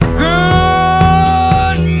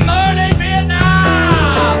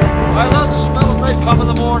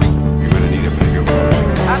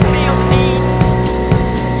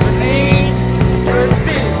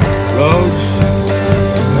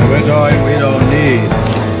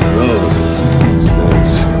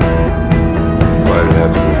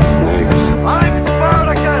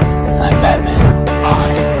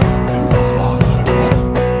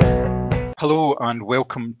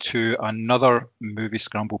to another Movie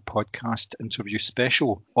Scramble podcast interview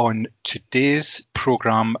special. On today's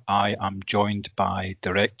programme, I am joined by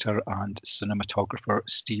director and cinematographer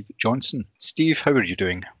Steve Johnson. Steve, how are you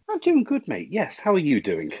doing? I'm doing good, mate. Yes, how are you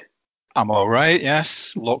doing? I'm all right,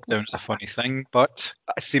 yes. Lockdown's a funny thing, but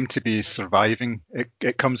I seem to be surviving.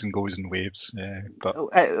 It comes and goes in waves, but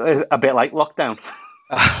A bit like lockdown.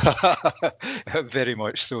 very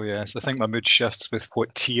much so, yes. I think my mood shifts with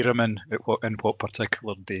what tier I'm in in what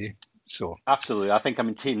particular day. So Absolutely. I think I'm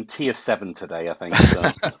in tier 7 today, I think.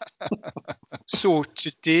 So. So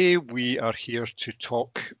today we are here to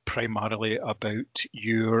talk primarily about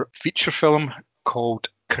your feature film called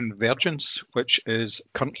Convergence, which is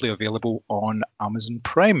currently available on Amazon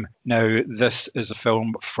Prime. Now, this is a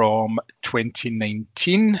film from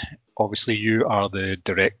 2019. Obviously, you are the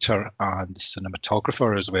director and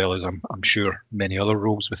cinematographer, as well as, I'm sure, many other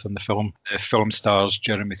roles within the film. The film stars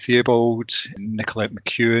Jeremy Theobald, Nicolette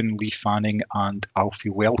McEwen, Lee Fanning, and Alfie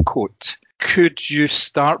Wellcoat. Could you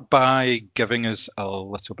start by giving us a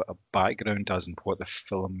little bit of background as in what the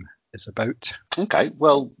film is about? Okay,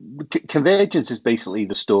 well, Convergence is basically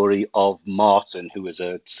the story of Martin, who is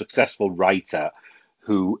a successful writer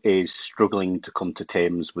who is struggling to come to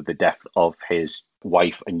terms with the death of his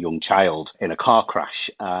wife and young child in a car crash.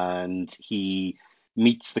 And he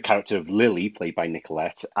meets the character of Lily, played by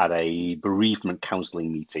Nicolette, at a bereavement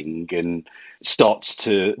counselling meeting and starts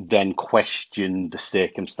to then question the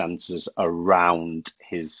circumstances around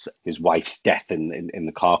his wife's death in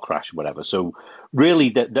the car crash, whatever. So really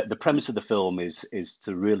the premise of the film is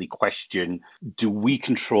to really question, do we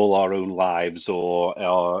control our own lives,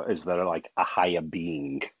 or is there like a higher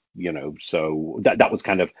being? So that was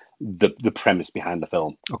kind of the premise behind the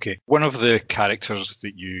film. Okay. One of the characters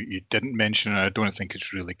that you didn't mention, and I don't think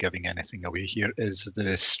it's really giving anything away here, is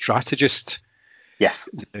the strategist. Yes.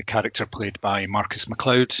 The character played by Marcus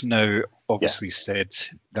McLeod now obviously said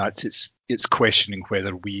that it's questioning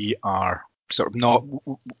whether we are sort of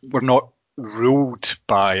we're not ruled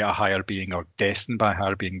by a higher being or destined by a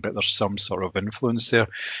higher being, but there's some sort of influence there.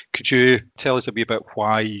 Could you tell us a wee bit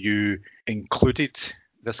why you included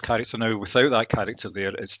this character? Now, without that character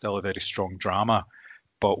there, it's still a very strong drama,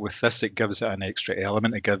 but with this, it gives it an extra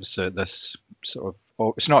element. It gives it this sort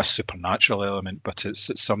of, it's not a supernatural element, but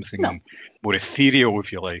it's something more ethereal,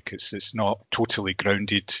 if you like. It's not totally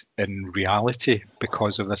grounded in reality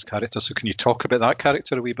because of this character. So can you talk about that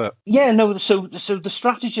character a wee bit? Yeah, no, so the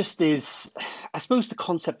strategist is, I suppose the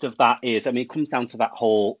concept of that is, I mean, it comes down to that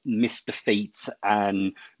whole Mr. Fate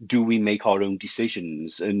and do we make our own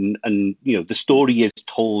decisions? And the story is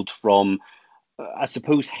told from, I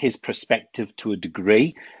suppose, his perspective to a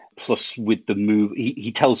degree. Plus, with the move,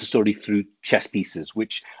 he tells the story through chess pieces,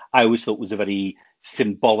 which I always thought was a very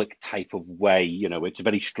symbolic type of way. It's a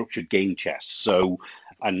very structured game, chess. So,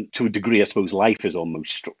 and to a degree, I suppose life is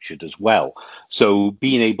almost structured as well. So,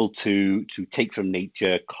 being able to take from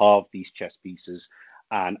nature, carve these chess pieces,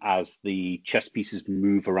 and as the chess pieces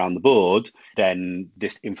move around the board, then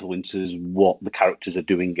this influences what the characters are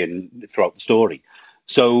doing throughout the story.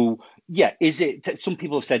 So, yeah, some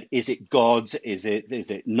people have said, is it God? Is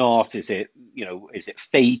it not? Is it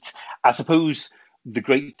fate? I suppose the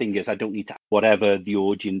great thing is I don't need to, whatever the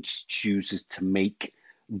audience chooses to make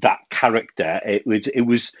that character. It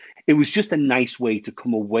was just a nice way to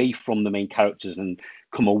come away from the main characters and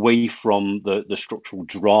come away from the structural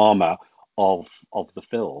drama of the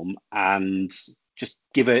film and just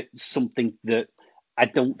give it something that I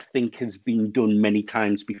don't think has been done many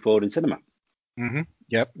times before in cinema. Mm-hmm.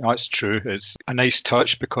 Yep, that's true. It's a nice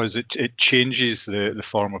touch because it changes the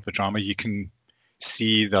form of the drama. You can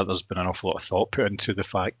see that there's been an awful lot of thought put into the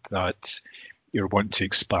fact that you're wanting to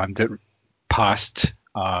expand it past,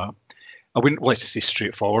 I wouldn't like to say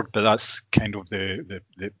straightforward, but that's kind of the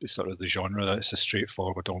sort of the genre, that it's a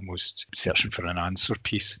straightforward, almost searching for an answer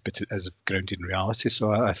piece, but it is grounded in reality.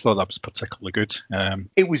 So I thought that was particularly good.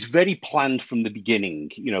 It was very planned from the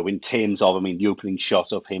beginning, in terms of, I mean, the opening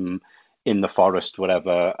shot of him in the forest,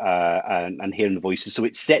 whatever, and hearing the voices. So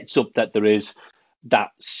it sets up that there is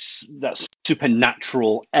that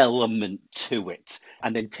supernatural element to it,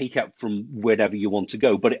 and then take it from wherever you want to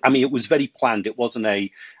go. But it was very planned. It wasn't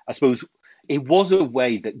I suppose, it was a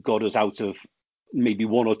way that got us out of maybe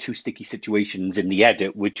one or two sticky situations in the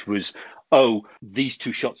edit, which was, oh, these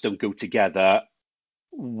two shots don't go together.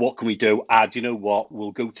 What can we do? Do you know what?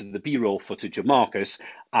 We'll go to the B-roll footage of Marcus,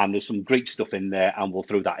 and there's some great stuff in there, and we'll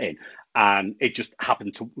throw that in. And it just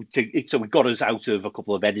happened so it got us out of a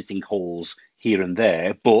couple of editing holes here and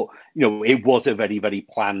there. But it was a very, very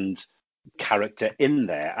planned character in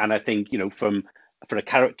there, and I think for a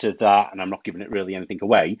character that, and I'm not giving it really anything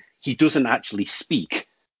away, he doesn't actually speak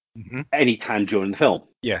Hmm. any time during the film.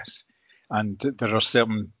 Yes. And there are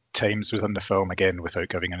certain times within the film, again, without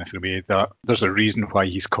giving anything away, that there's a reason why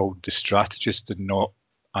he's called the strategist and not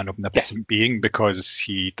an Yes. omnipotent being, because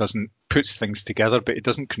he doesn't puts things together, but he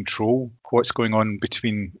doesn't control what's going on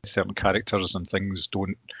between certain characters, and things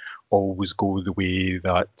don't always go the way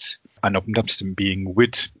that an omnipotent being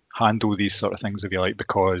would handle these sort of things, if you like,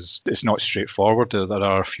 because it's not straightforward. There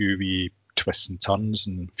are a few wee twists and turns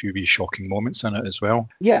and a few wee shocking moments in it as well.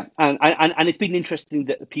 Yeah, and it's been interesting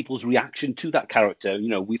that people's reaction to that character.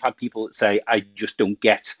 We've had people that say, "I just don't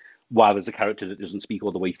get why there's a character that doesn't speak Mhm.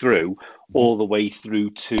 all the way through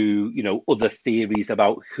to other theories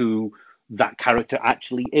about who that character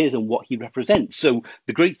actually is and what he represents." So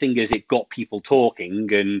the great thing is it got people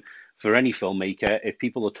talking, and for any filmmaker, if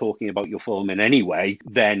people are talking about your film in any way,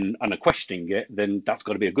 then and are questioning it, then that's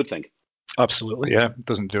got to be a good thing. Absolutely, yeah. It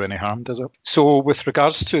doesn't do any harm, does it? So with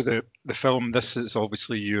regards to the film, this is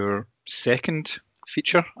obviously your second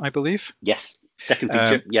feature, I believe. Yes, second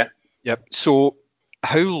feature. Um, Yeah. yep. So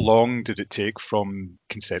how long did it take from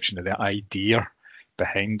conception of the idea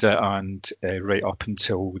behind it and right up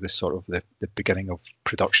until the sort of the beginning of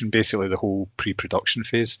production, basically the whole pre-production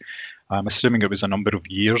phase? I'm assuming it was a number of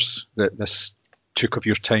years that this took of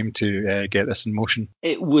your time to get this in motion.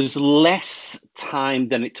 It was less time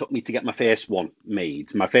than it took me to get my first one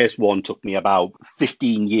made. My first one took me about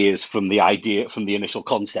 15 years from the idea, from the initial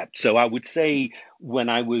concept. So I would say when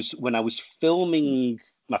I was filming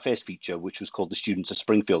my first feature, which was called The Students of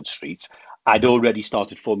Springfield Street, I'd Mhm. already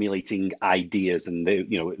started formulating ideas, and it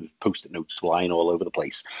was post-it notes flying all over the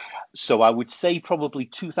place. So I would say probably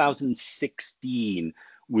 2016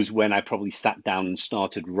 was when I probably sat down and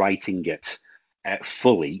started writing it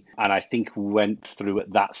fully. And I think we went through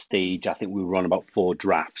at that stage, I think we were on about 4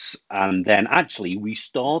 drafts. And then actually, we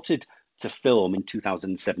started to film in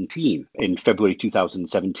 2017, in February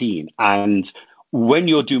 2017. And when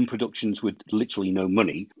you're doing productions with literally no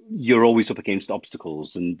money, you're always up against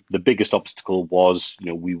obstacles. And the biggest obstacle was,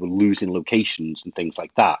 we were losing locations and things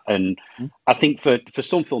like that. And I think for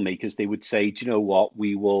some filmmakers, they would say, do you know what?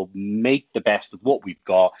 We will make the best of what we've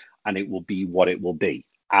got, and it will be what it will be.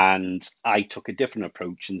 And I took a different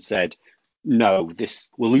approach and said, no, this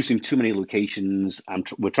we're losing too many locations.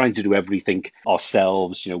 We're trying to do everything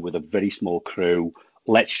ourselves, with a very small crew.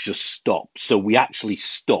 Let's just stop. So we actually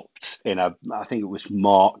stopped I think it was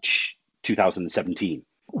March 2017,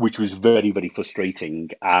 which was very, very frustrating.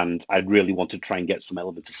 And I really wanted to try and get some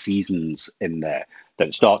elements of seasons in there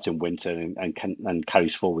that starts in winter and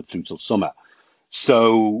carries forward through till summer.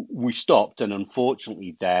 So we stopped, and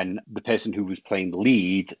unfortunately, then the person who was playing the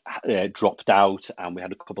lead dropped out, and we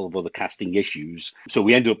had a couple of other casting issues. So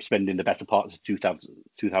we ended up spending the better part of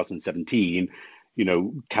 2017,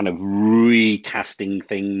 kind of recasting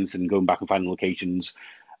things and going back and finding locations.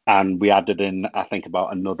 And we added in, I think,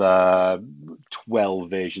 about another 12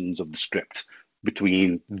 versions of the script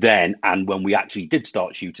between then and when we actually did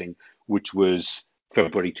start shooting, which was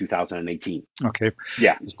February 2018. Okay. I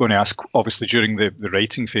Yeah. was going to ask, obviously, during the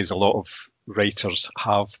writing phase, a lot of writers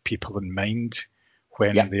have people in mind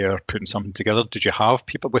when Yeah. they're putting something together. Did you have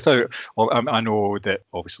people without, well, I know that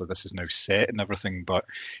obviously this is now set and everything, but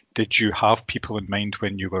did you have people in mind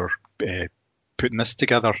when you were putting this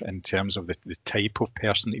together in terms of the type of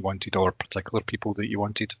person that you wanted or particular people that you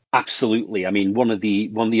wanted? Absolutely. I mean, one of the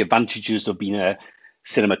advantages of being a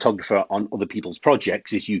cinematographer on other people's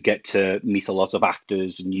projects is you get to meet a lot of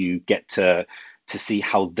actors, and you get to see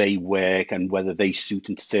how they work and whether they suit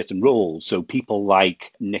into certain roles. So people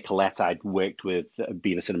like Nicolette, I'd worked with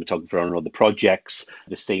being a cinematographer on other projects.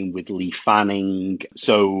 The same with Lee Fanning.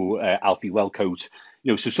 So Alfie Wellcoat.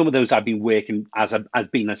 So some of those I've been working as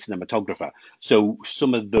being a cinematographer. So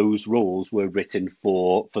some of those roles were written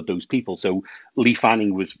for those people. So Lee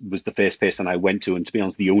Fanning was the first person I went to, and to be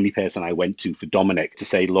honest, the only person I went to for Dominic to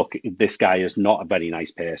say, look, this guy is not a very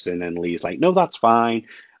nice person. And Lee's like, no, that's fine.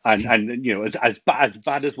 And as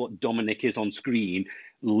bad as what Dominic is on screen,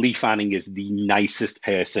 Lee Fanning is the nicest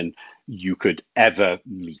person you could ever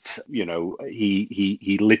meet.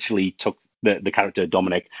 He literally took the character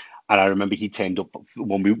Dominic. And I remember he turned up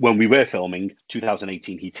when we were filming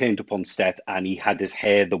 2018. He turned up on set, and he had his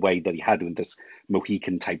hair the way that he had, with this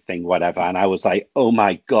Mohican type thing, whatever. And I was like, oh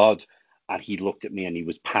my God. And he looked at me and he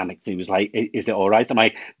was panicked. He was like, is it all right? I'm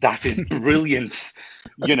like, that is brilliant.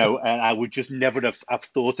 And I would just never have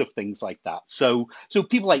thought of things like that. So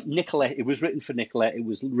people like Nicolette, it was written for Nicolette, it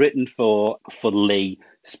was written for Lee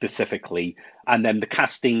specifically. And then the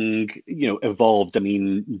casting, evolved. I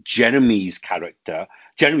mean, Jeremy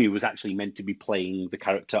was actually meant to be playing the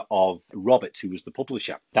character of Robert, who was the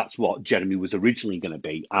publisher. That's what Jeremy was originally going to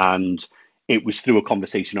be. And it was through a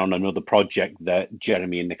conversation on another project that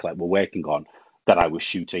Jeremy and Nicolette were working on that I was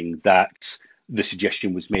shooting that the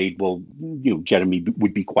suggestion was made, well, Jeremy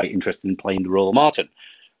would be quite interested in playing the role of Martin.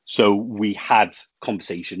 So we had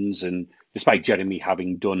conversations, and despite Jeremy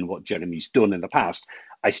having done what Jeremy's done in the past,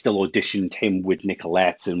 I still auditioned him with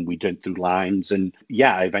Nicolette, and we went through lines. And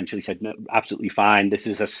yeah, I eventually said, no, absolutely fine. This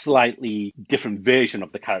is a slightly different version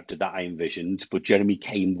of the character that I envisioned, but Jeremy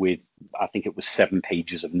came with, I think it was 7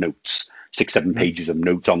 pages of notes, 7 pages of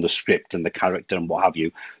notes on the script and the character and what have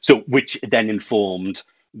you. So which then informed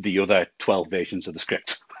the other 12 versions of the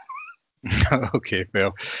script. Okay,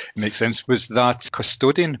 well, it makes sense. Was that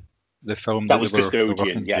Custodian, the film that was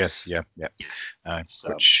Custodian? Yes. Yeah.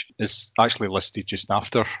 Which is actually listed just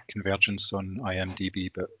after Convergence on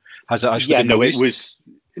IMDb, but has it actually been released?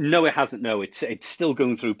 No, it hasn't. No, it's still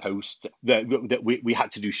going through post. That we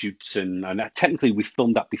had to do shoots, and technically we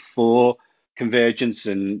filmed that before Convergence,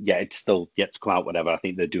 and yeah, it's still yet to come out. Whatever. I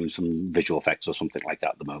think they're doing some visual effects or something like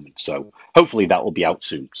that at the moment. So hopefully that will be out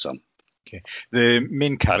soon. So. Okay. The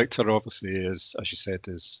main character, obviously, is, as you said,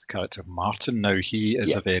 is the character of Martin. Now, he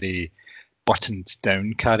is a very buttoned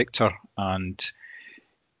down character, and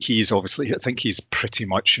he's obviously, I think he's pretty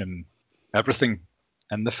much in everything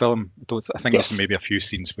in the film. I think there's maybe a few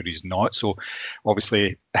scenes where he's not. So,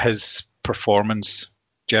 obviously, his performance,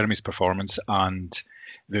 Jeremy's performance, and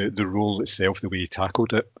the role itself, the way he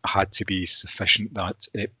tackled it, had to be sufficient that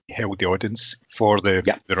it held the audience for the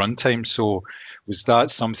runtime. So was that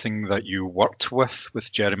something that you worked with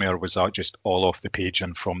Jeremy, or was that just all off the page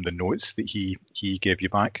and from the notes that he gave you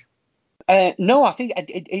back? No, I think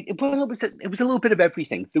it was a little bit of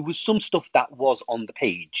everything. There was some stuff that was on the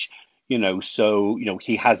page, so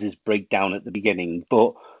he has his breakdown at the beginning,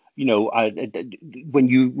 but when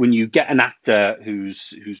you get an actor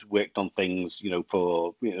who's worked on things,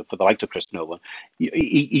 for the likes of Chris Nolan,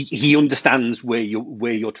 he understands where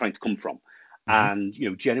you're trying to come from. And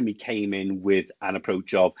Jeremy came in with an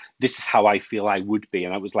approach of, this is how I feel I would be,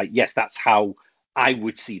 and I was like, yes, that's how I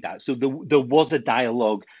would see that. So there was a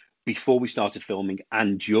dialogue before we started filming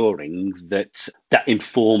and during that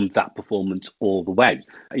informed that performance all the way.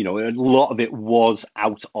 A lot of it was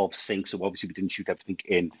out of sync, so obviously we didn't shoot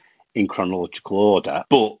everything in chronological order.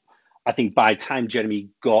 But I think by the time Jeremy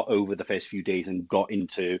got over the first few days and got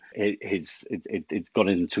into his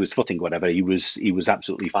footing, whatever, he was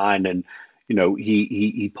absolutely fine. And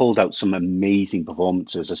he pulled out some amazing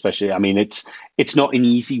performances, especially, I mean, it's not an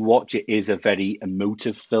easy watch. It is a very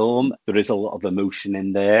emotive film. There is a lot of emotion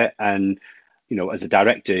in there. And, as a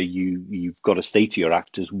director, you've got to say to your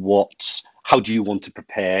actors, how do you want to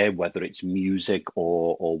prepare, whether it's music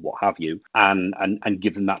or what have you, and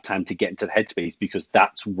give them that time to get into the headspace, because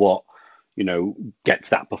that's what gets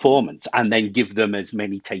that performance, and then give them as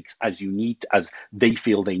many takes as they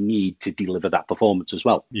feel they need to deliver that performance as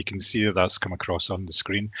well. You can see that's come across on the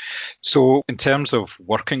screen. So in terms of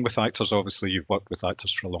working with actors, obviously you've worked with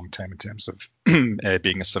actors for a long time in terms of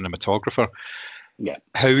being a cinematographer. Yeah.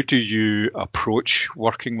 How do you approach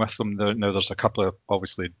working with them? Now, there's a couple of,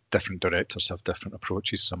 obviously, different directors have different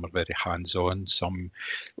approaches. Some are very hands-on. Some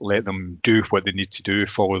let them do what they need to do,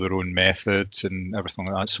 follow their own methods and everything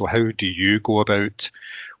like that. So how do you go about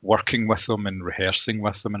working with them and rehearsing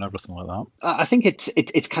with them and everything like that? I think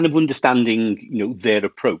it's kind of understanding, their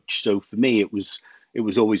approach. So for me, it was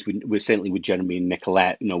always, certainly with Jeremy and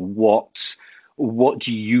Nicolette, what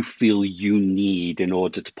do you feel you need in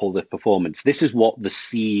order to pull the performance? This is what the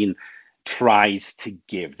scene tries to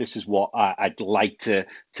give. This is what I'd like to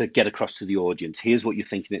get across to the audience. Here's what you're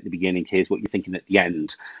thinking at the beginning. Here's what you're thinking at the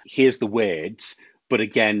end. Here's the words. But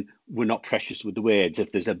again, we're not precious with the words.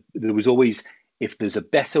 If there's a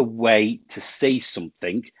better way to say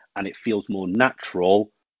something and it feels more natural,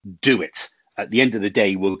 do it. At the end of the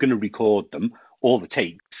day, we're going to record them, all the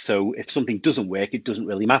takes. So if something doesn't work, it doesn't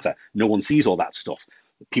really matter. No one sees all that stuff.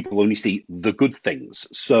 People only see the good things.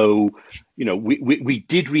 So, we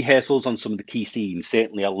did rehearsals on some of the key scenes,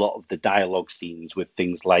 certainly a lot of the dialogue scenes with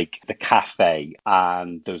things like the cafe.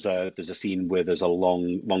 And there's a scene where there's a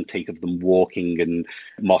long take of them walking, and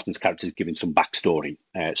Martin's character is giving some backstory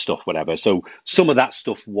stuff, whatever. So some of that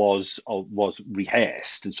stuff was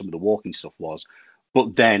rehearsed, and some of the walking stuff was.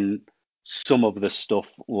 But then some of the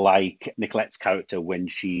stuff, like Nicolette's character, when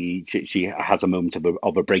she has a moment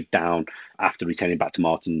of a breakdown after returning back to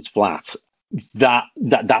Martin's flat,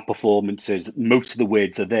 that performance is, most of the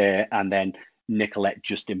words are there, and then Nicolette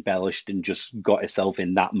just embellished and just got herself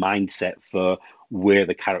in that mindset for where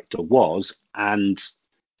the character was and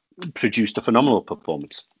produced a phenomenal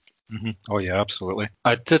performance. Oh yeah, absolutely.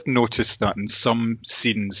 I did notice that in some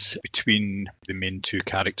scenes between the main two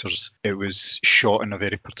characters, it was shot in a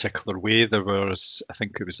very particular way. There was, I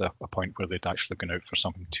think it was a point where they'd actually gone out for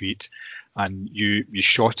something to eat, and you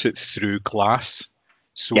shot it through glass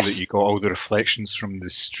so that you Yes. got all the reflections from the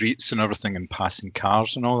streets and everything and passing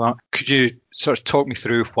cars and all that. Could you sort of talk me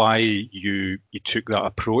through why you took that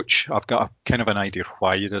approach? I've got a kind of an idea of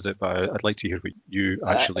why you did it, but I'd like to hear what you Uh,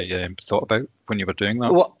 actually thought about when you were doing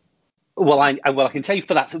that. well, well, I can tell you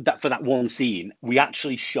for that one scene, we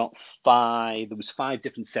actually shot five. There was five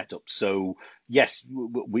different setups. So yes,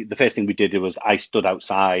 the first thing we did was I stood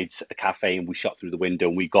outside a cafe and we shot through the window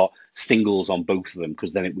and we got singles on both of them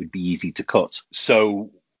because then it would be easy to cut.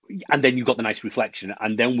 So and then you got the nice reflection,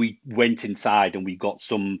 and then we went inside and we got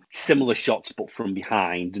some similar shots but from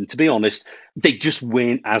behind. And to be honest, they just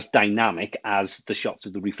weren't as dynamic as the shots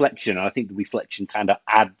of the reflection. And I think the reflection kind of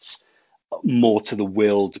adds more to the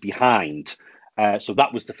world behind. So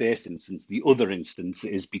that was the first instance. The other instance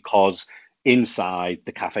is because inside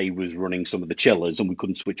the cafe was running some of the chillers and we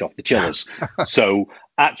couldn't switch off the chillers. So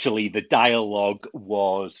actually, the dialogue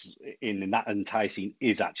was in that entire scene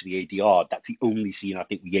is actually ADR. That's the only scene I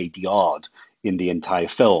think we ADR'd in the entire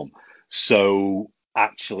film. So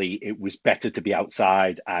actually, it was better to be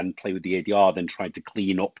outside and play with the ADR than trying to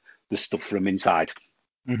clean up the stuff from inside.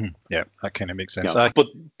 Yeah, that kind of makes sense. Yeah,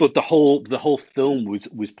 but the whole film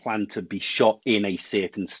was planned to be shot in a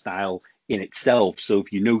certain style in itself. So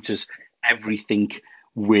if you notice, everything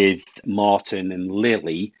with Martin and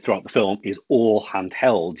Lily throughout the film is all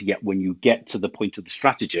handheld. Yet when you get to the point of the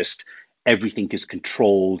strategist, everything is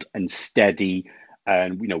controlled and steady.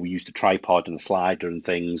 And we used a tripod and a slider and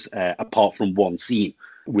things. Apart from one scene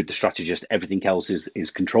with the strategist, everything else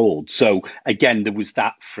is controlled. So again, there was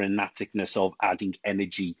that freneticness of adding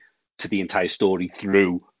energy to the entire story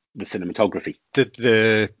through the cinematography. Did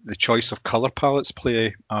the choice of colour palettes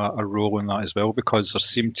play a role in that as well? Because there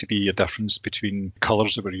seemed to be a difference between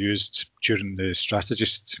colours that were used during the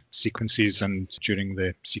strategist sequences and during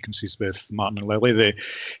the sequences with Martin and Lily. They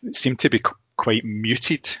seemed to be quite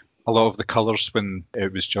muted, a lot of the colours, when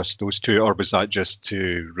it was just those two, or was that just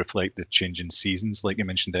to reflect the change in seasons, like you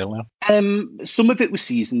mentioned earlier? Some of it was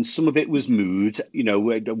seasons, some of it was mood.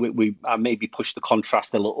 We maybe pushed the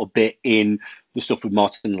contrast a little bit in the stuff with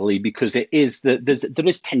Martin and Lee because it is that there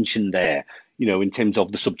is tension there, in terms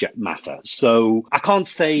of the subject matter. So I can't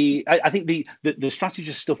say. I think the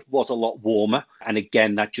strategist stuff was a lot warmer, and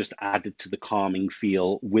again that just added to the calming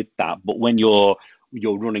feel with that. But when you're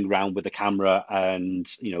running around with a camera and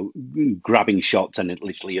grabbing shots and it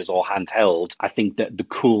literally is all handheld, I think that the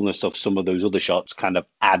coolness of some of those other shots kind of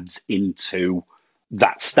adds into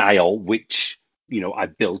that style, which I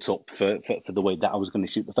built up for the way that I was going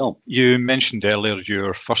to shoot the film. You mentioned earlier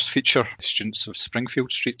your first feature, Students of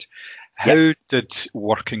Springfield Street. Yeah. How did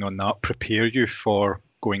working on that prepare you for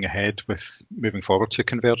going ahead with moving forward to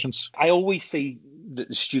Convergence? I always say that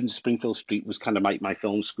the Students of Springfield Street was kind of my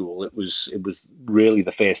film school. It was really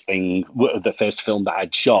the first film that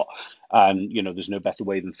I'd shot. And there's no better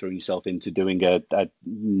way than throwing yourself into doing a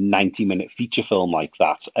 90-minute feature film like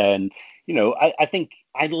that. And I think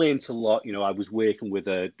I learned a lot. I was working with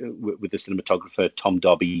the cinematographer Tom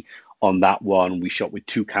Dobby on that one. We shot with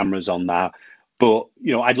two cameras on that. But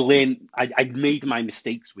I'd made my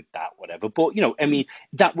mistakes with that, whatever. But I mean,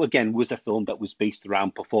 that again was a film that was based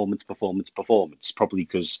around performance. Probably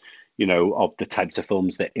because of the types of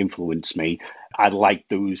films that influenced me. I like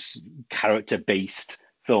those character-based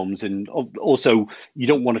films, and also you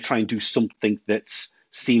don't want to try and do something that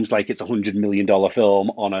seems like it's $100 million film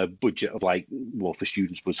on a budget of for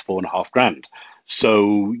students was $4.5 grand.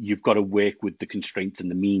 So you've got to work with the constraints and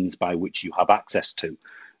the means by which you have access to.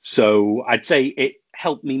 So I'd say it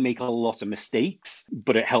helped me make a lot of mistakes,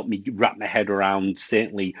 but it helped me wrap my head around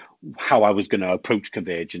certainly how I was going to approach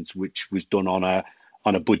Convergence, which was done on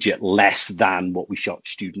a budget less than what we shot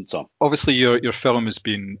students on. Obviously, your film has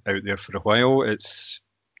been out there for a while. It's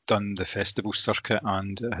done the festival circuit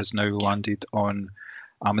and it has now landed on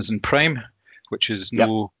Amazon Prime, which is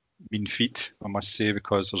no mean feat, I must say,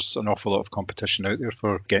 because there's an awful lot of competition out there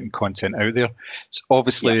for getting content out there. So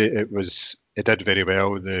obviously it did very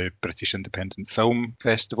well, the British Independent Film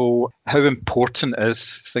Festival. How important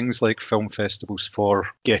is things like film festivals for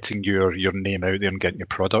getting your name out there and getting your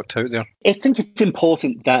product out there? I think it's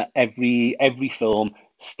important that every film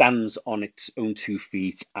stands on its own 2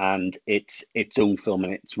 feet and it's its own film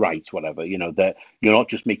and its rights, whatever. That you're not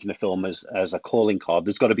just making a film as a calling card.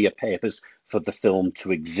 There's got to be a purpose for the film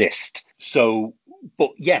to exist. So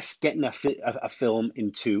But yes, getting a film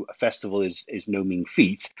into a festival is no mean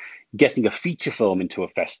feat. Getting a feature film into a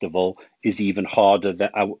festival is even harder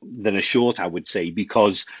than a short, I would say,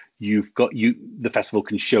 because the festival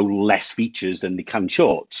can show less features than they can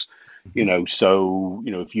shorts. So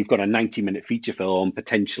if you've got a 90-minute feature film,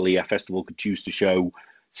 potentially a festival could choose to show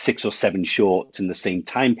 6 or 7 shorts in the same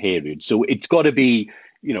time period. So it's got to be,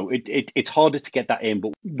 it's harder to get that in,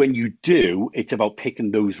 but when you do, it's about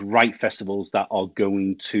picking those right festivals that are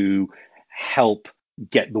going to help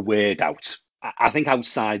get the word out. I think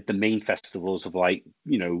outside the main festivals of like,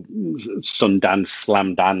 Sundance,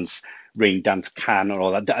 Slam Dance, Rain Dance, Cannes, or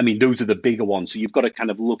all that, I mean, those are the bigger ones. So you've got to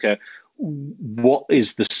kind of look at what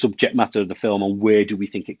is the subject matter of the film and where do we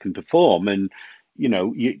think it can perform. And,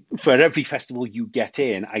 for every festival you get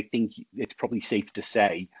in, I think it's probably safe to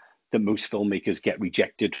say that most filmmakers get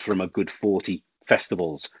rejected from a good 40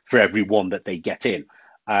 festivals for every one that they get in.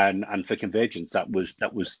 And for Convergence, that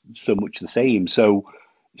was so much the same. So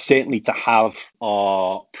certainly to have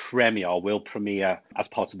our world premiere as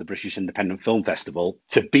part of the British Independent Film Festival,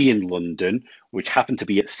 to be in London, which happened to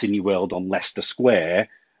be at Cineworld on Leicester Square,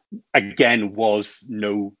 again was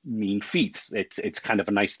no mean feat. It's kind of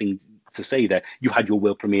a nice thing to say that you had your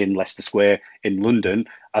world premiere in Leicester Square in London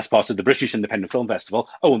as part of the British Independent Film Festival.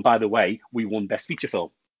 Oh, and by the way, we won Best Feature Film.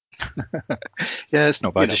 Yeah, it's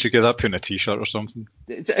not bad. You should get that put in a T-shirt or something.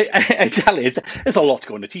 Exactly, it's a lot to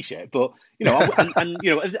go on a T-shirt, but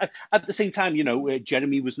at the same time,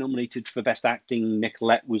 Jeremy was nominated for Best Acting,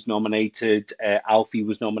 Nicolette was nominated, Alfie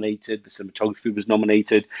was nominated, the cinematography was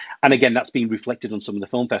nominated, and again, that's been reflected on some of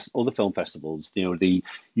the other film festivals. The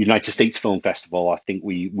United States Film Festival, I think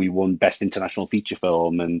we won Best International Feature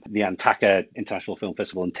Film, and the Antakya International Film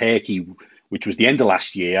Festival in Turkey, which was the end of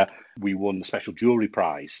last year, we won the Special Jury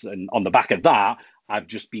Prize. And on the back of that, I've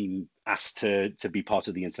just been asked to be part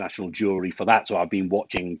of the international jury for that. So I've been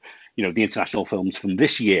watching, the international films from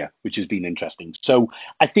this year, which has been interesting. So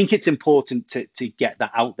I think it's important to get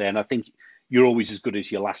that out there. And I think you're always as good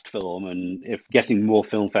as your last film. And if getting more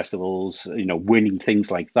film festivals, winning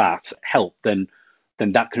things like that help, then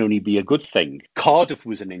that can only be a good thing. Cardiff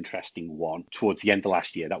was an interesting one towards the end of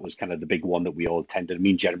last year. That was kind of the big one that we all attended. Me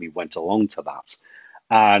and Jeremy went along to that.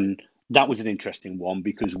 And that was an interesting one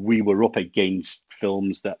because we were up against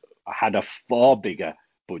films that had a far bigger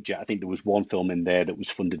budget. I think there was one film in there that was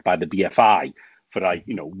funded by the BFI for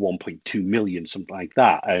 1.2 million, something like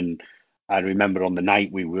that. And I remember on the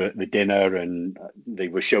night we were at the dinner and they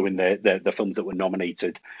were showing the films that were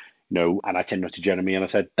nominated, and I turned to Jeremy and I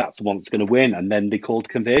said, that's the one that's going to win. And then they called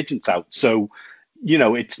Convergence out. So,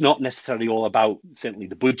 it's not necessarily all about certainly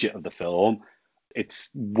the budget of the film. It's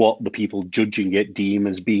what the people judging it deem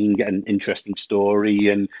as being an interesting story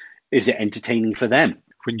and is it entertaining for them?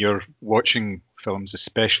 When you're watching films,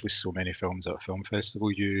 especially so many films at a film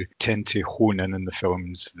festival, you tend to hone in on the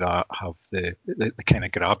films that have the kind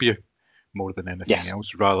of grab you more than anything else,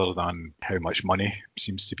 rather than how much money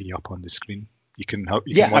seems to be up on the screen. You can watch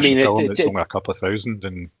a film that's only a couple of thousand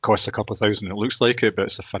and costs a couple of thousand and it looks like it, but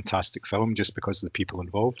it's a fantastic film just because of the people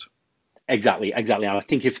involved. Exactly. And I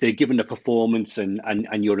think if they're given a performance and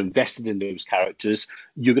you're invested in those characters,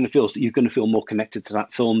 you're going to feel more connected to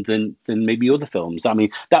that film than maybe other films. I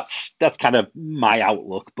mean, that's kind of my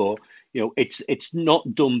outlook, but it's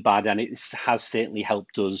not done bad, and it has certainly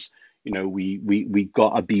helped us. We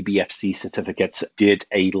got a BBFC certificate, did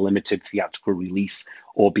a limited theatrical release,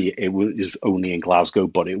 albeit it was only in Glasgow,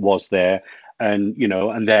 but it was there. And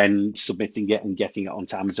and then submitting it and getting it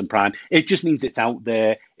onto Amazon Prime, it just means it's out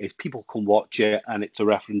there. If people can watch it and it's a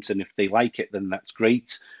reference, and if they like it, then that's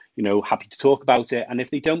great. Happy to talk about it. And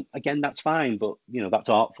if they don't, again, that's fine. But that's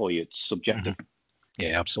art for you. It's subjective. Mm-hmm.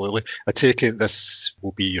 Yeah, absolutely. I take it this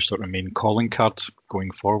will be your sort of main calling card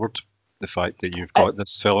going forward. The fact that you've got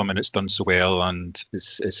this film and it's done so well and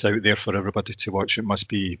it's out there for everybody to watch, it must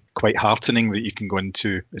be quite heartening that you can go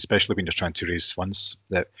into, especially when you're trying to raise funds,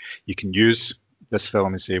 that you can use this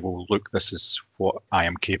film and say, well, look, this is what I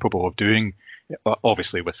am capable of doing,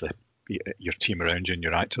 obviously with your team around you and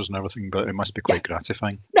your actors and everything, but it must be quite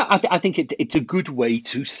gratifying. No, I think it's a good way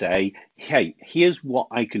to say, hey, here's what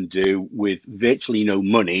I can do with virtually no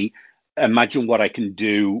money. Imagine what I can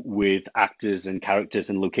do with actors and characters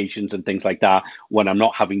and locations and things like that when I'm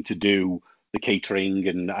not having to do the catering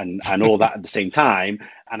and all that at the same time,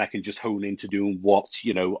 and I can just hone into doing what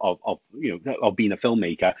of being a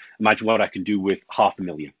filmmaker. Imagine what I can do with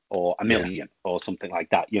 500,000 or $1 million or something like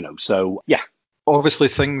that. So yeah. Obviously,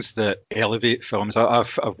 things that elevate films.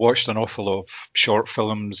 I've watched an awful lot of short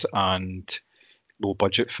films and low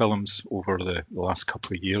budget films over the last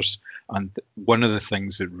couple of years, and one of the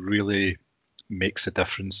things that really makes a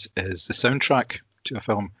difference is the soundtrack. to a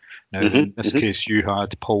film. Now, Mm-hmm, in this case, you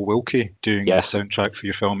had Paul Wilkie doing the Yes. soundtrack for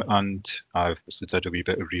your film, and I obviously did a wee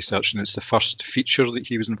bit of research, and it's the first feature that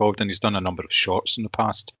he was involved in. He's done a number of shorts in the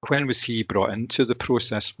past. When was he brought into the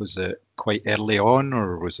process? Was it quite early on,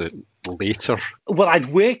 or was it later? Well,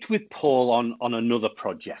 I'd worked with Paul on another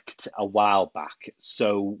project a while back,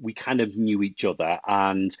 so we kind of knew each other.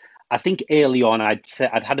 And I think early on, I'd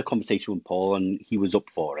had a conversation with Paul, and he was up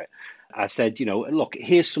for it. I said, look,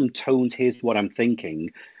 here's some tones, here's what I'm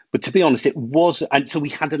thinking. But to be honest, it was, and so we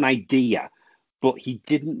had an idea, but he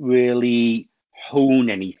didn't really hone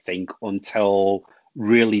anything until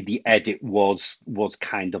really the edit was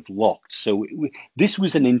kind of locked. So this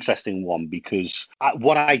was an interesting one because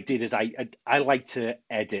what I did is I like to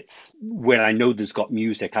edit where I know there's got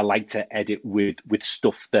music. I like to edit with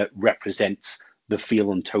stuff that represents the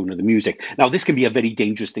feel and tone of the music. Now, this can be a very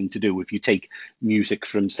dangerous thing to do if you take music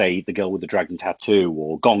from, say, The Girl with the Dragon Tattoo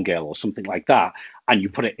or Gone Girl or something like that, and you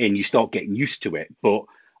put it in, you start getting used to it. But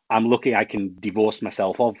I'm lucky I can divorce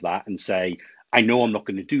myself of that and say, I know I'm not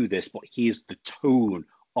going to do this, but here's the tone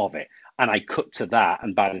of it. And I cut to that.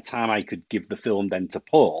 And by the time I could give the film then to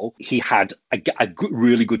Paul, he had a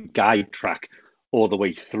really good guide track all the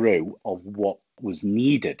way through of what was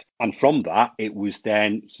needed. And from that, it was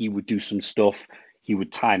then he would do some stuff, he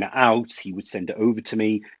would time it out, he would send it over to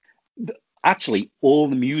me. Actually, all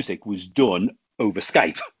the music was done over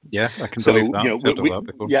Skype. Yeah, I can So, believe that. Heard of that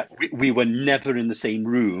before. we were never in the same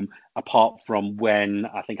room apart from when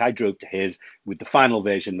I think I drove to his with the final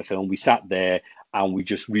version of the film. We sat there and we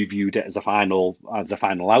just reviewed it as a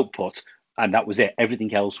final output. And that was it.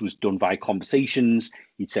 Everything else was done via conversations.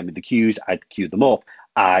 He'd send me the cues, I'd cue them up,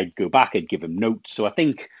 I'd go back, I'd give him notes. So I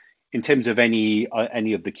think in terms of any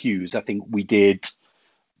of the cues, I think we did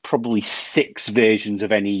probably 6 versions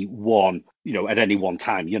of any one, at any one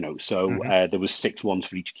time, So there was 6 ones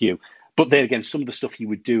for each cue. But then again, some of the stuff he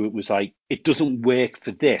would do, it was like, it doesn't work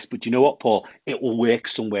for this, but you know what, Paul? It will work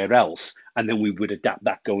somewhere else. And then we would adapt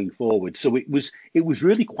that going forward. So it was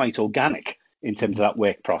really quite organic in terms of that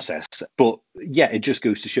work process. But yeah, it just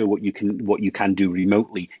goes to show what you can do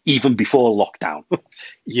remotely, even before lockdown.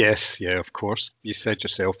 Yes, yeah, of course. You said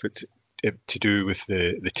yourself it to do with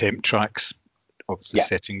the temp tracks, obviously Yeah.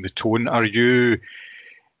 setting the tone. Are you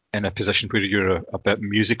in a position where you're a bit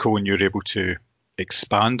musical and you're able to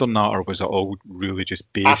expand on that, or was it all really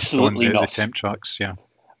just based Absolutely on the not. temp tracks? Yeah.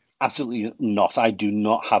 Absolutely not. I do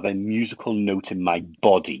not have a musical note in my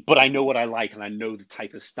body, but I know what I like and I know the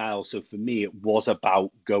type of style. So for me, it was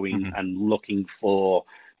about going Hmm. and looking for,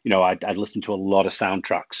 I'd listen to a lot of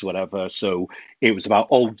soundtracks, whatever. So it was about,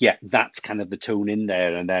 oh yeah, that's kind of the tone in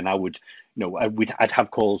there. And then I would, I'd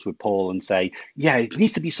have calls with Paul and say, yeah, it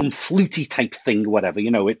needs to be some fluty type thing, whatever.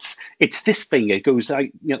 It's this thing. It goes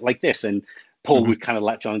like, like this. And Paul Hmm. would kind of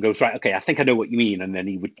latch on and goes, right, okay, I think I know what you mean. And then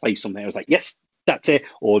he would play something. I was like, yes, that's it,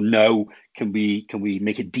 or no, can we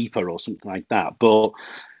make it deeper or something like that. But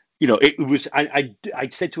it was I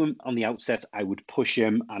said to him on the outset I would push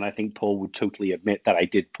him, and I think Paul would totally admit that I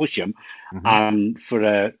did push him. Hmm. And for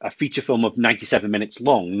a feature film of 97 minutes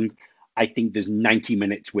long, I think there's 90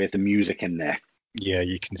 minutes worth of music in there. Yeah,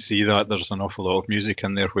 you can see that there's an awful lot of music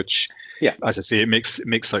in there, which, Yeah. as I say, it makes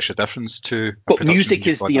such a difference to a But production when music you've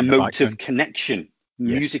is got the that in the emotive background. connection.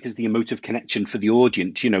 Yes. Music is the emotive connection for the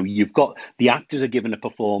audience. You've got the actors are given a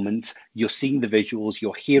performance, you're seeing the visuals,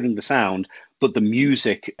 you're hearing the sound, but the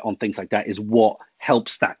music on things like that is what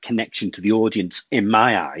helps that connection to the audience in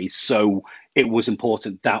my eyes. So it was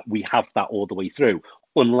important that we have that all the way through.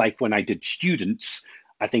 Unlike when I did Students,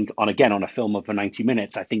 I think on a film of 90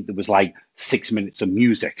 minutes, I think there was like 6 minutes of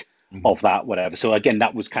music Hmm. of that, whatever. So again,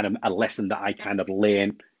 that was kind of a lesson that I kind of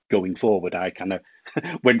learned going forward. I kind of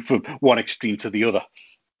went from one extreme to the other.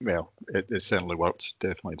 Well, it certainly worked,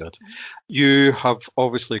 definitely did. You have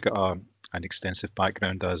obviously got an extensive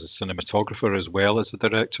background as a cinematographer as well as a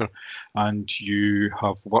director, and you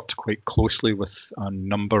have worked quite closely with a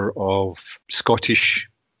number of Scottish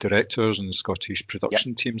directors and Scottish Yep,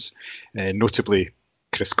 production teams, notably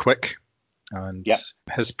Chris Quick and yep.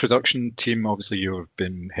 his production team. Obviously, you've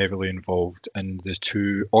been heavily involved in the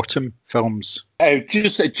 2 Autumn films.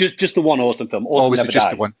 Just the one Autumn film. Oh, Autumn was it Never just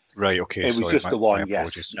the Dies. one? Right, okay, It was sorry, just the my one. Yes.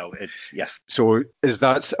 apologies. No. It's yes. So is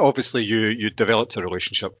that obviously you developed a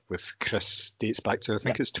relationship with Chris dates back to I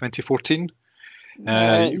think Yep. it's 2014,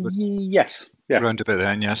 uh, Yes. Yeah. round about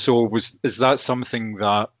then, yeah. So is that something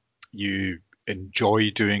that you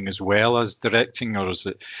enjoy doing as well as directing, or is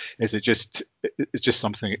it just it's just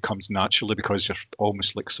something that comes naturally because you're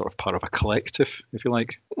almost like sort of part of a collective, if you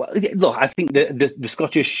like. Well, look, I think the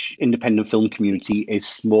Scottish independent film community is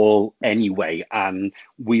small anyway, and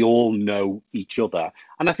we all know each other.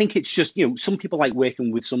 And I think it's just, some people like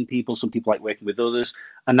working with some people like working with others,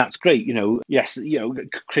 and that's great. Yes,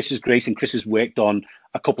 Chris is great, and Chris has worked on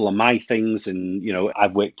a couple of my things, and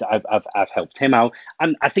I've helped him out,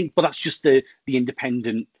 and I think, but that's just the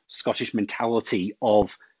independent Scottish mentality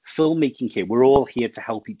of filmmaking here. We're all here to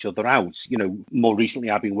help each other out. More recently,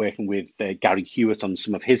 I've been working with Gary Hewitt on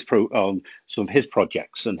some of his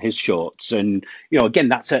projects and his shorts, and again,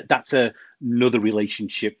 that's another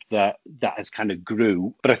relationship that has kind of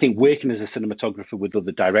grew. But I think working as a cinematographer with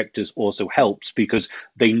other directors also helps because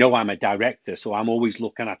they know I'm a director, so I'm always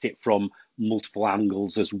looking at it from multiple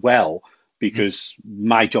angles as well. Because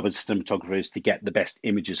my job as a cinematographer is to get the best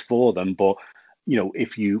images for them, but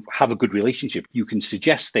if you have a good relationship, you can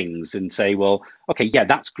suggest things and say, well, okay, yeah,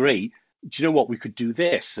 that's great. Do you know what? We could do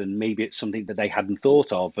this, and maybe it's something that they hadn't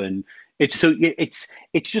thought of. And it's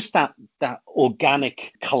just that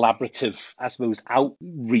organic, collaborative, I suppose,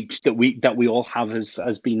 outreach that we all have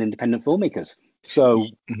as being independent filmmakers. So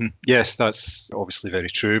yes, that's obviously very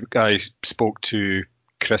true. I spoke to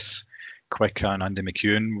Chris Quick and Andy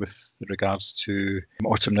McEwen with regards to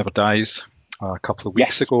Autumn Never Dies a couple of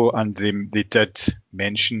weeks ago, and they did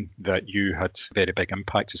mention that you had very big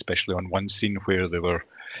impact, especially on one scene where they were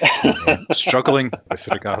struggling with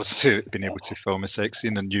regards to being able to film a sex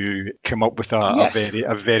scene, and you came up with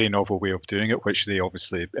a very novel way of doing it, which they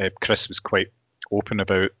obviously Chris was quite open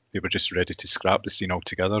about. They were just ready to scrap the scene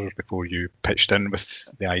altogether before you pitched in with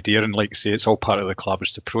the idea. And like I say, it's all part of the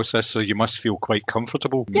collaborative process, so you must feel quite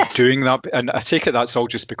comfortable doing that. And I take it that's all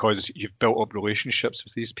just because you've built up relationships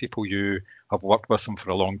with these people. You have worked with them for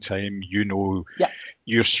a long time. You know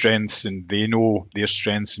your strengths, and they know their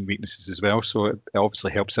strengths and weaknesses as well. So it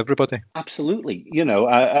obviously helps everybody. Absolutely.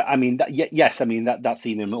 I mean, that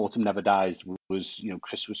scene in Autumn Never Dies was,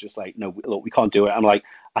 Chris was just like, no, look, we can't do it. I'm like,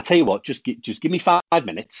 I tell you what, just give me 5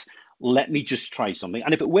 minutes. Let me just try something.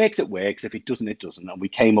 And if it works, it works. If it doesn't, it doesn't. And we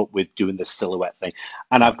came up with doing this silhouette thing.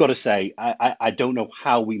 And I've got to say, I don't know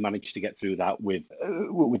how we managed to get through that with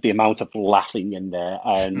the amount of laughing in there.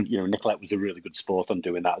 And, Nicolette was a really good sport on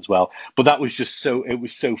doing that as well. But that was just it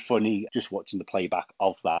was so funny just watching the playback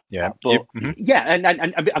of that. Yeah. But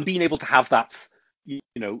and being able to have that,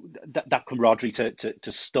 that camaraderie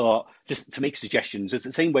to start just to make suggestions. It's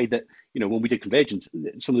the same way that, when we did Convergence,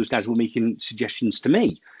 some of those guys were making suggestions to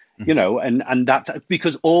me. And that's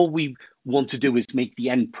because all we want to do is make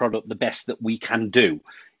the end product the best that we can do.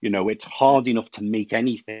 It's hard enough to make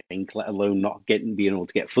anything, let alone being able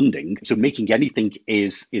to get funding. So making anything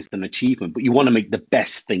is an achievement, but you want to make the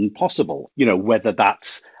best thing possible, whether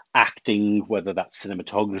that's acting, whether that's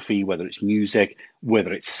cinematography, whether it's music,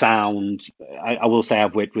 whether it's sound. I will say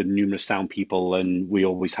I've worked with numerous sound people, and we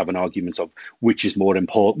always have an argument of which is more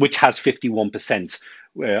important, which has 51%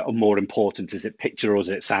 more important. Is it picture or is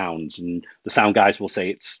it sounds? And the sound guys will say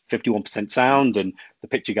it's 51% sound, and the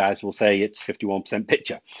picture guys will say it's 51%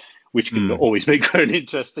 picture, which can always make for an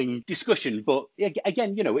interesting discussion. But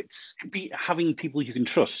again, it's having people you can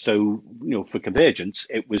trust. So, for Convergence,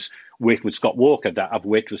 it was working with Scott Walker, that I've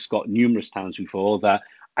worked with Scott numerous times before, that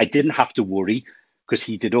I didn't have to worry because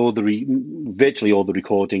he did virtually all the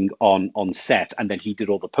recording on set, and then he did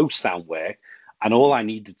all the post sound work. And all I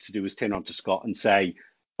needed to do was turn on to Scott and say,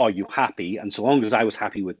 are you happy? And so long as I was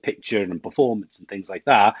happy with picture and performance and things like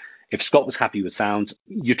that, if Scott was happy with sound,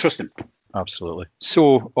 you trust him. Absolutely.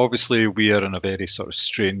 So obviously we are in a very sort of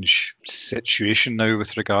strange situation now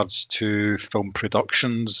with regards to film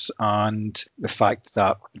productions and the fact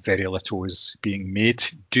that very little is being made.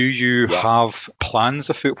 Do you have plans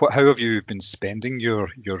afoot? How have you been spending your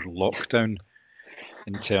lockdown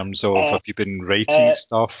in terms of, have you been writing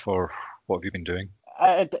stuff, or what have you been doing?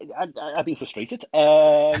 I've been frustrated,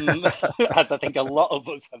 as I think a lot of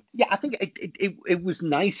us have. Yeah, I think it was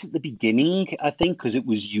nice at the beginning, I think, because it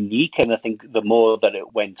was unique, and I think the more that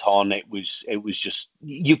it went on, it was just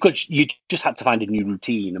you just had to find a new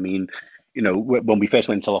routine. I mean, when we first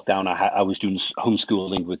went into lockdown, I was doing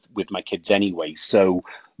homeschooling with my kids anyway, so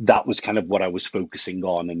that was kind of what I was focusing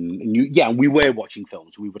on. And we were watching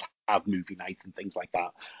films. We would have movie nights and things like that.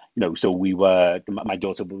 So my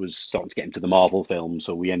daughter was starting to get into the Marvel films,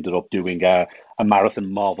 so we ended up doing a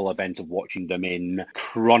marathon Marvel event of watching them in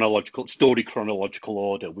chronological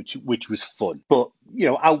order, which was fun. But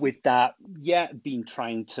out with that,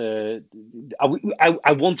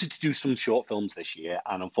 I wanted to do some short films this year,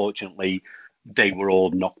 and unfortunately, they were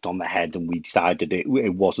all knocked on the head, and we decided it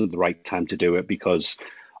wasn't the right time to do it because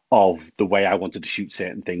of the way I wanted to shoot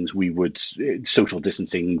certain things, social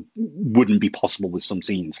distancing wouldn't be possible with some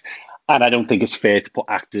scenes. And I don't think it's fair to put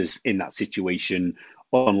actors in that situation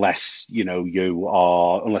unless,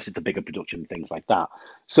 unless it's a bigger production, things like that.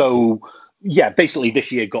 So, yeah, basically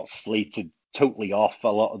this year got slated totally off. A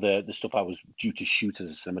lot of the stuff I was due to shoot as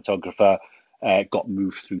a cinematographer got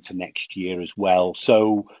moved through to next year as well.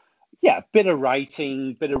 So, yeah, bit of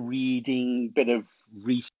writing, bit of reading, bit of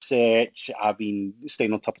research. I've been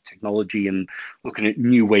staying on top of technology and looking at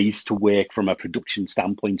new ways to work from a production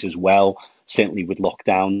standpoint as well, certainly with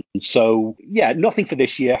lockdown. So yeah, nothing for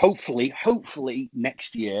this year. Hopefully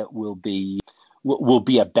next year will be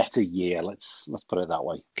a better year. Let's put it that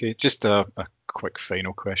way. Okay, just a quick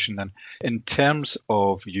final question then. In terms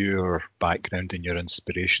of your background and your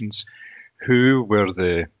inspirations, who were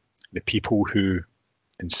the people who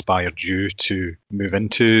inspired you to move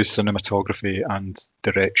into cinematography and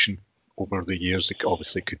direction over the years? It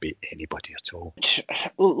obviously could be anybody at all.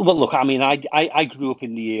 Well, look, I mean, I grew up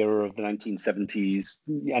in the era of the 1970s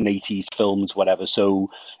and 80s films, whatever.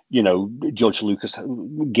 So, George Lucas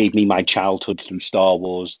gave me my childhood through Star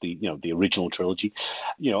Wars, the original trilogy,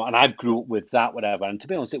 and I grew up with that, whatever. And to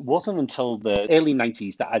be honest, it wasn't until the early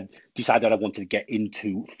 90s that I decided I wanted to get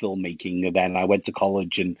into filmmaking. And then I went to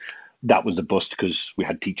college, and that was a bust because we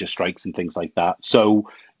had teacher strikes and things like that. So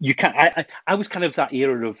you can I was kind of that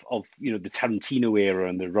era of the Tarantino era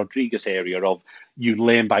and the Rodriguez era of you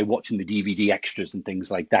learn by watching the DVD extras and things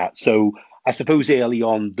like that. So I suppose early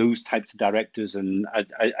on those types of directors, and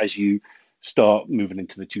as you start moving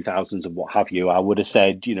into the 2000s and what have you, I would have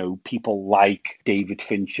said, people like David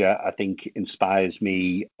Fincher, I think inspires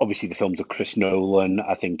me. Obviously, the films of Chris Nolan,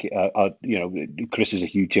 I think, Chris is a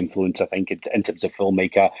huge influence, I think, in terms of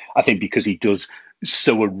filmmaker. I think because he does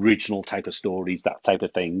so original type of stories, that type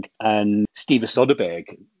of thing. And Steven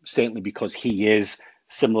Soderbergh, certainly because he is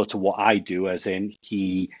similar to what I do, as in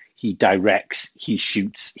he directs, he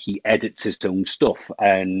shoots, he edits his own stuff.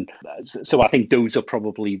 And so I think those are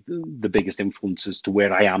probably the biggest influences to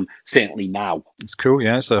where I am, certainly now. It's cool,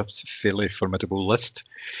 yeah. It's a fairly formidable list.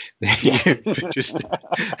 Yeah. just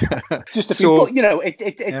a few, but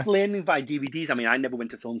it's learning by DVDs. I mean, I never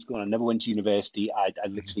went to film school, I never went to university. I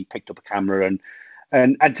literally picked up a camera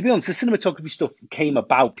and to be honest, the cinematography stuff came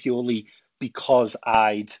about purely because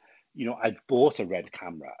I'd bought a Red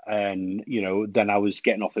camera, and then I was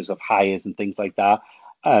getting offers of hires and things like that,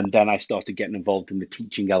 and then I started getting involved in the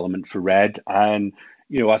teaching element for Red, and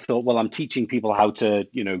I thought, well, I'm teaching people how to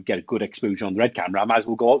get a good exposure on the Red camera. I might as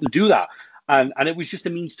well go out and do that. And it was just a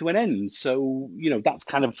means to an end. So, that's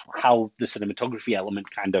kind of how the cinematography element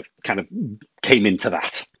kind of came into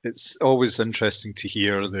that. It's always interesting to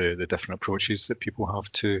hear the different approaches that people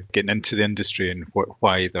have to getting into the industry and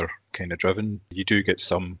why they're kind of driven. You do get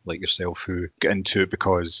some like yourself who get into it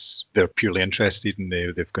because they're purely interested and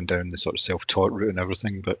they've gone down the sort of self-taught route and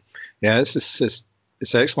everything. But yeah,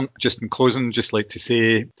 it's excellent. Just in closing, just like to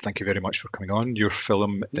say thank you very much for coming on. Your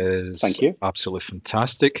film is absolutely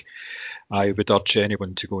fantastic. I would urge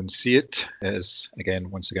anyone to go and see it. It is,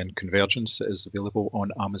 once again, Convergence. It is available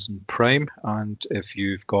on Amazon Prime. And if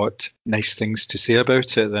you've got nice things to say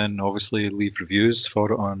about it, then obviously leave reviews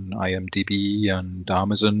for it on IMDb and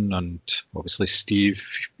Amazon. And obviously, Steve,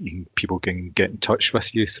 people can get in touch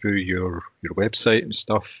with you through your website and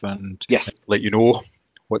stuff and let you know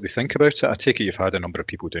what they think about it. I take it you've had a number of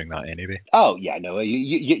people doing that anyway. Oh yeah, no,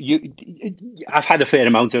 I've had a fair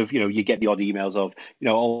amount of, you get the odd emails of,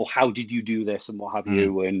 oh, how did you do this and what have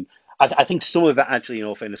you, and I think some of it actually, in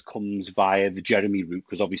all fairness, comes via the Jeremy route,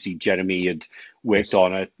 because obviously Jeremy had worked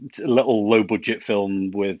on a little low budget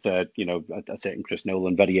film with, I'd say, Chris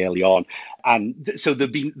Nolan very early on, and so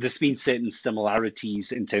there's been certain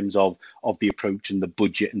similarities in terms of the approach and the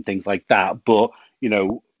budget and things like that, but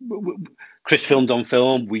Chris filmed on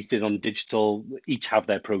film, we did on digital, each have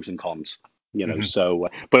their pros and cons, so,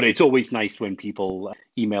 but it's always nice when people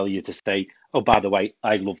email you to say, oh, by the way,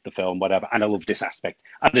 I love the film, whatever, and I love this aspect.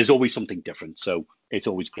 And there's always something different. So it's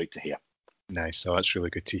always great to hear. Nice. So that's really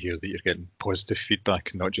good to hear that you're getting positive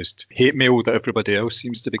feedback and not just hate mail that everybody else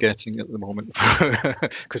seems to be getting at the moment,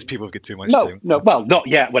 because people have got too much time. No, well, not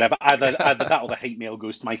yet, whatever. Either that or the hate mail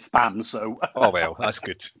goes to my spam. So. Oh, well, that's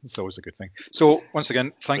good. It's always a good thing. So once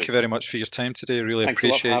again, thank you very much for your time today. Really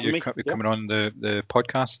appreciate you coming on the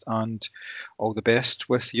podcast, and all the best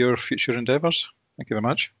with your future endeavours. Thank you very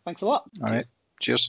much. Thanks a lot. All right. Cheers.